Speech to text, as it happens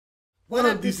What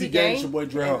up, DC gang? It's your boy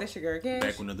DreadHawk. This your girl, gang.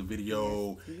 Back with another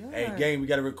video. Hey, gang, we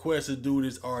got a request to do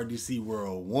this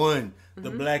RDCWORLD1,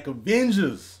 the Black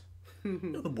Avengers. You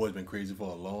know, the boy's been crazy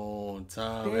for a long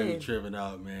time. Man, we tripping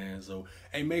out, man. So,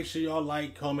 hey, make sure y'all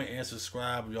like, comment, and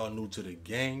subscribe if y'all new to the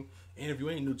game. And if you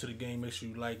ain't new to the game, make sure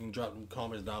you like and drop them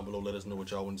comments down below. Let us know what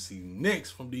y'all want to see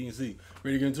next from DNC.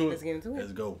 Ready to get into it? Let's get into it.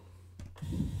 Let's go.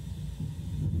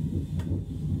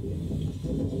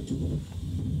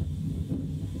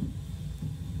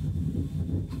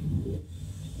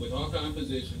 With Hawkeye in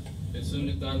position, as soon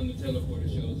as Donald the teleporter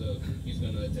shows up, he's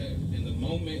gonna attack. And the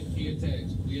moment he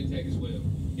attacks, we attack as well.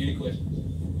 Any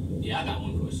questions? Yeah, I got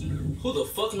one question. Who the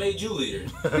fuck made you leader?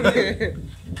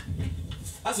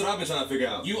 That's what I've been trying to figure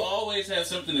out. You always have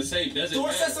something to say, does it Thor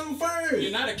matter? said something first.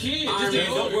 You're not a kid. Iron Just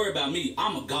Man, don't worry about me.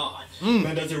 I'm a god.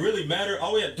 Man, does it really matter?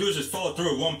 All we have to do is just follow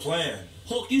through with one plan.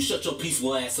 Hulk, you shut your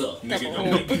peaceful ass up. Nigga,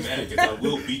 don't make me mad because I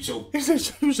will beat your... He said,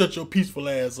 you shut your peaceful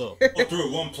ass up. Follow through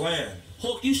with one plan.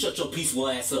 Hulk, you shut your peaceful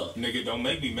ass up. Nigga, don't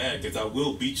make me mad because I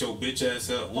will beat your bitch ass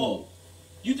up. Hulk,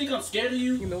 you think I'm scared of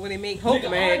you? You know when they make Hulk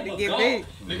Nigga, mad I'm to a get god. big.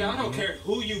 Nigga, I don't care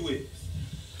who you is.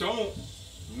 Don't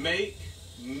make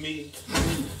me...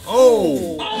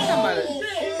 Oh!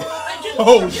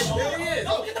 Oh, shit. there he is.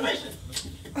 Oh, get the patient.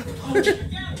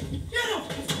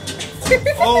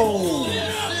 Oh!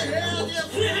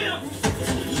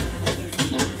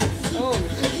 Oh,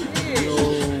 shit.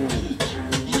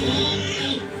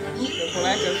 The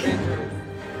Black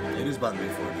Avengers. It is about to be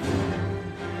funny.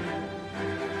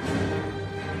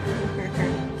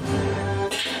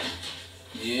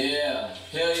 Yeah.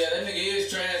 Hell yeah, that nigga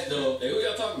is trash though. Hey, who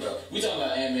y'all talking about? We talking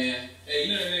about Ant-Man. Hey,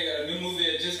 you know that nigga got a new movie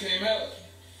that just came out?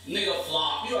 Nigga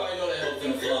flop. You already know that Hulk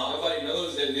finna flop. Nobody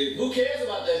knows that nigga. Who cares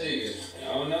about that nigga? I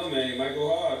don't know, man. He might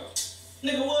go hard.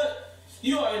 Nigga, what?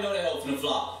 You already know that Hulk finna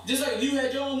flop. Just like if you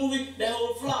had your own movie, that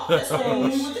whole flop. That's the whole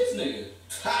movie with this nigga.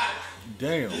 Ha!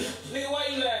 Damn. Nigga, why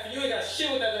you laughing? You ain't got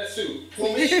shit without that suit.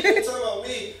 For me, you're talking about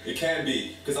me. It can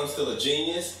be, because I'm still a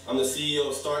genius. I'm the CEO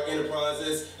of Stark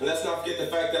Enterprises. And let's not forget the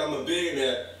fact that I'm a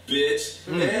billionaire, bitch.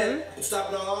 And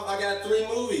stopping all off, I got 3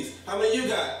 movies. How many you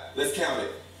got? Let's count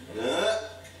it.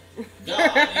 God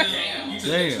damn. Yo,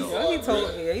 he told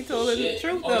us the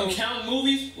truth Oh, though. you count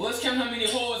movies? Well, let's count how many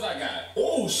holes I got.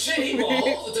 Oh shit, he brought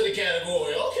holes into the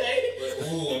category. Okay.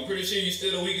 Ooh, I'm pretty sure you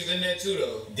still the weakest in that too,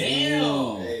 though.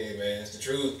 Damn. Hey, man, it's the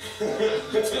truth. Man, I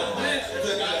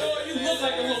know you look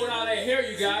like a hoe with all that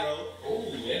hair you got. Ooh,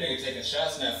 that nigga taking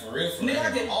shots now for real. Nigga,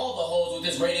 I get all the hoes with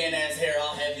this radiant ass hair,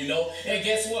 I'll have you know. And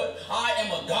guess what? I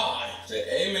am a god. Say,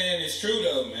 hey, man, it's true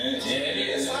though, man. Yeah, it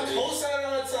is. Stop co-signing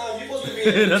all the time. You supposed to be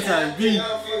That's how it be.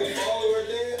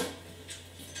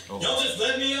 Y'all just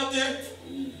let me out there?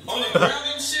 On the ground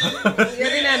and shit? Yeah,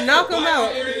 they not knock him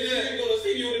out. You go to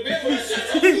sleep, you in the bed, but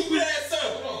Shut your stupid ass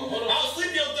up. I'll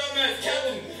sleep your dumb ass,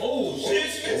 Captain. Oh,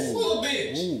 Bitch. little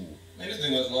bitch. Man, this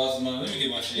thing must lost his mind. Let me get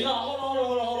my shit. No,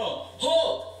 hold on.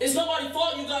 Hulk, it's nobody's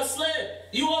fault you got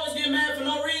slept. You always get mad for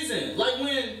no reason. Like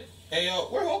when... Hey, yo,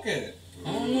 where Hulk at?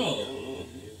 I don't know.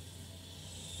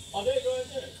 Oh, there you go right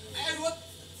there. Hey, what?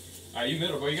 Alright, you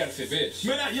middle, bro. You gotta say bitch.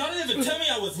 Man, y'all didn't even tell me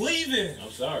I was leaving.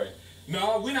 I'm sorry.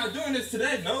 No, we're not doing this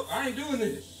today. No, I ain't doing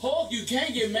this. Hulk, you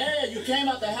can't get mad. You came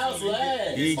out the house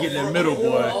last. He ain't getting in the middle,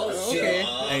 boy. Oh, shit.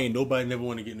 Okay. Ain't nobody never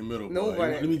want to get in the middle, boy.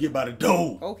 Nobody. Let me get by the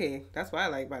door. Okay, that's what I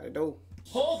like about the dough.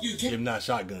 Hulk, you If can't not,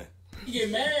 shotgun. get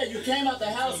mad. You came out the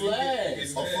house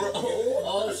last.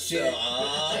 Oh, shit.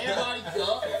 Everybody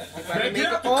go. About to make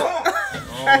a oh.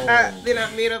 Then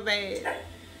I made a bad.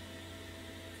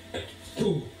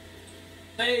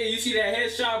 Hey, you see that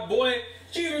headshot, boy?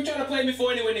 You even trying to play me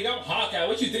for anyway, nigga? I'm Hawkeye.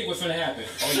 What you think was finna happen?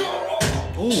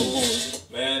 Ooh.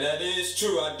 Man, that is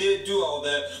true. I did do all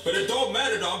that. But it don't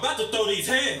matter, though. I'm about to throw these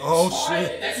hands. Oh, Hey,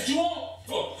 shit. that's what you want?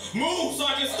 Move so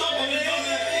I can stop on this dumb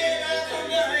ass.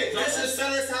 Hey, let's just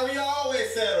settle this how we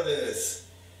always settle this.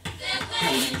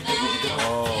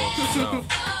 Oh,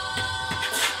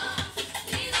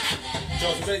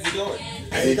 Jones, where's he going?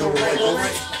 Hey, go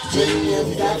right.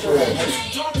 Jimmy, got right.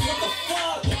 Jarvis, what the fuck?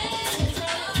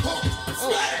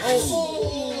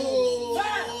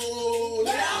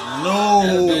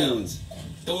 no.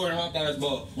 Thor and Hawkeye's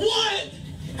ball. What?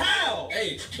 How?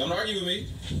 Hey, don't argue with me.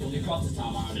 When you cross this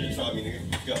time, I'm You try me, nigga.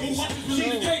 Go. Watch this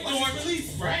release the cake, Thor.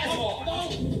 Release. Grasshopper.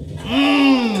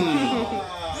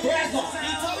 Grasshopper.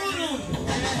 He told him.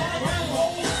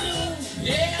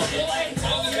 Yeah, boy.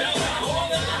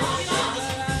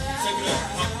 Check it out,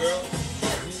 hot girl.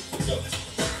 Go.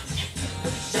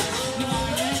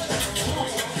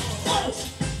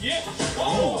 Yeah.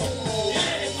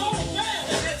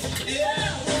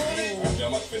 I'm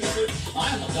about to finish it.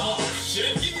 I'm a god.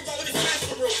 Shit. Give me my little flash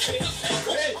for real quick.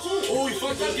 Hey. Oh, you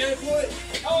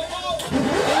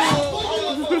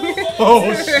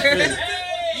Oh shit!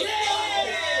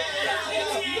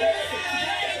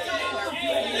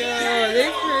 Yo,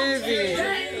 they crazy.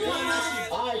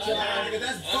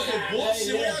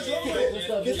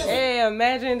 Hey,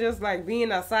 imagine just like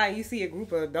being outside. You see a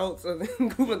group of adults or a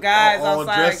group of guys all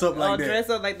outside, dressed up like all that. dressed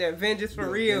up like the Avengers for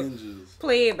real, Avengers.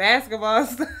 playing basketball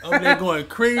stuff. Oh, they're going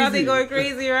crazy. Oh, they going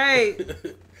crazy, right?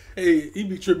 Hey, he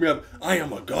be tripping me up. I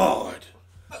am a god.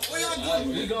 What y'all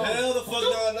doing? Hell the fuck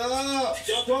no.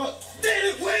 Y'all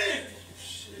didn't win.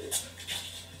 Shit.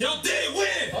 Y'all didn't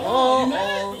win.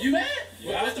 Oh, You mad?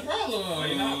 Well, what's the problem?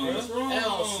 You know, what's wrong?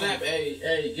 Oh, snap.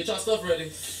 Hey, get y'all stuff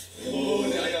ready. Oh,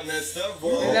 now y'all messed up,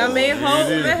 bro. and I made hope,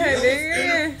 man,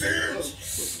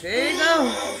 nigga. There you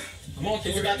go. Come on,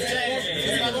 kids, about to change.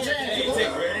 It's about to change.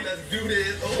 Take ready, let's do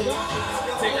this.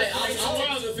 I'll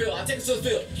run on the field. I'll take it to the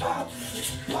field.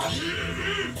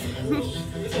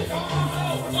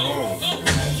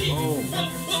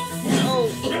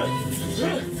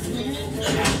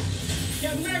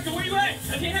 Captain America, where you at?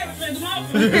 I can't have it, man. Come on.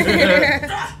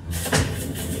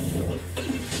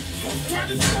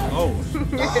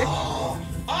 Oh.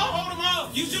 I'll hold him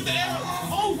up. You shoot the arrow.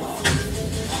 Oh.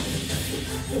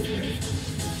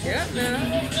 Yep,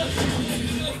 man.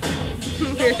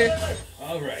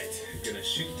 All right. Gonna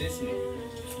shoot this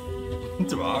nigga.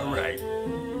 It's all right.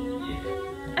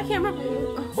 I can't remember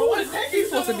who was he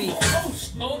supposed to be.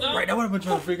 Hold up. Right, that's what I've been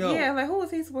trying to figure out. Yeah, like who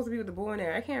was he supposed to be with the boy in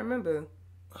there? I can't remember.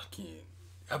 I can't.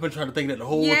 I've been trying to think that the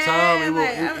whole Yeah, time. like,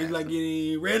 It's like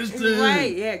getting registered.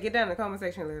 Right, yeah, get down in the comment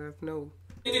section and let us know.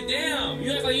 Nigga, damn.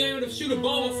 You act like you ain't able to shoot a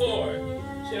ball before.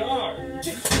 Shit hard.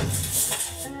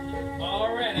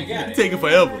 All right, I got it. Taking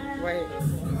forever. Right.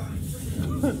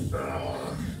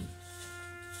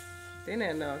 They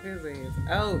not knock his ass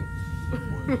out.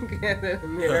 That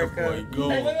America. boy go.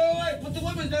 Hey, wait. Put the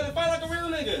weapons down and fight like a real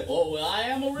nigga. Oh, well, I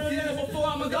am a real nigga before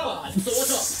I'm a god. So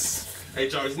what's Hey,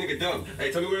 Charles, this nigga dumb.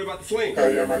 Hey, tell me where about to swing. Oh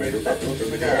yeah, my nigga, about to look in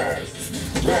the guys.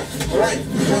 Right.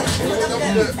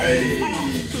 Hey. up?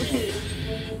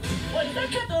 Wait, is that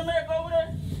Captain America over there?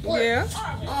 Yeah.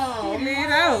 Oh, Lead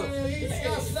out. He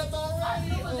got slept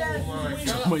already. Oh, my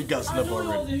God. Boy, you got slept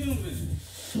already.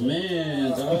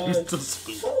 Man, dog. He's too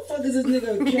stupid. How the fuck is this nigga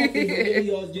Captain and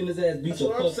he always getting his ass beat That's the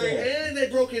what I'm fuck saying. up? And they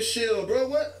broke his shield, bro.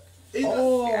 What? He's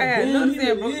Oh, I had damn, noticed he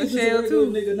that really broke the is just a shell, regular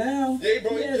too. nigga now. Yeah, bro,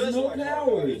 He he's has just no like Hawkeye.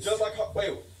 powers. He's just like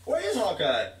Wait, where is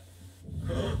Hawkeye?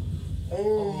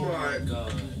 Oh my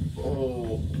God.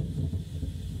 Oh.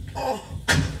 Oh.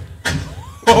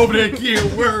 Oh, that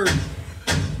kid word.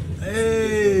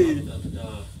 Hey.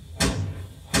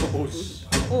 Oh, shit.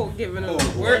 Oh, giving him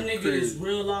That work. nigga is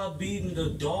real loud beating the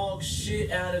dog shit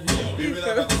out of him. He really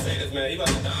about to say this, man. He about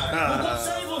to die. Go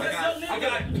save him, I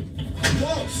got it.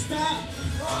 No, stop.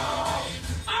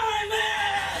 Iron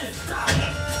Man!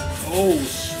 Oh,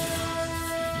 shit.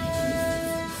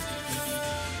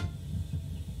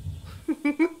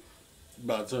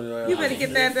 About to tell you. You better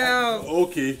get that down.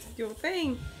 Okay. Your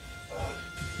thing.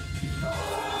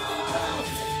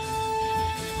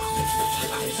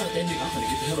 Fuck that nigga, I'm gonna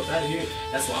get the hell up out of here.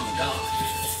 That's why I'm a god.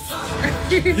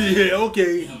 Yeah,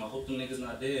 okay. Damn, I hope the nigga's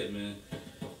not dead, man.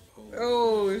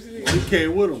 Oh, shit. He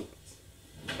came with him.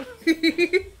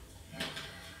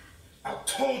 I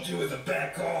told you it was a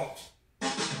back off.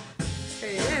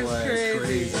 Hey, that's Boy, crazy.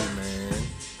 crazy, man.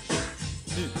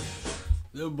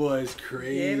 That boy's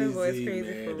crazy. Yeah, that boy's crazy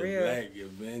man. for The real. Black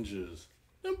Avengers.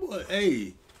 That boy,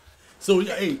 hey. So,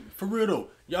 hey, for real though,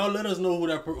 y'all let us know who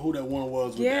that one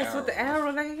was. Yes, with with the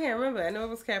arrow. Like, I can't remember. I know it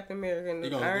was Captain America and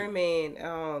You gonna Iron Man,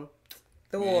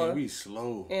 Thor, Man, we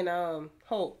slow. and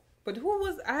Hulk. But who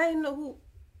was? I didn't know who.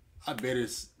 I bet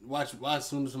it's watch as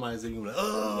soon as somebody say you like,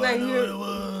 oh, Like, I know you- what it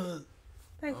was.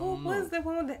 Like, who was the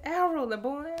one with the arrow, the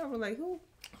bow and arrow? Like, who?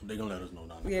 They gonna let us know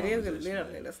now. Yeah, they'll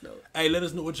let us know. Hey, let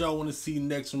us know what y'all want to see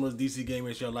next from us, DC Game.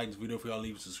 Make sure y'all like this video. If y'all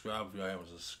leave a subscribe, if y'all haven't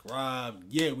subscribed,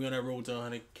 yeah, we on that road to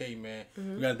 100K, man.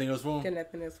 We got anything else for Got them?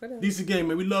 nothing else for them. DC Game,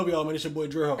 man. We love y'all, man. It's your boy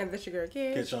DreadHawk. And this your girl,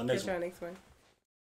 Kid. Catch y'all next one. next one.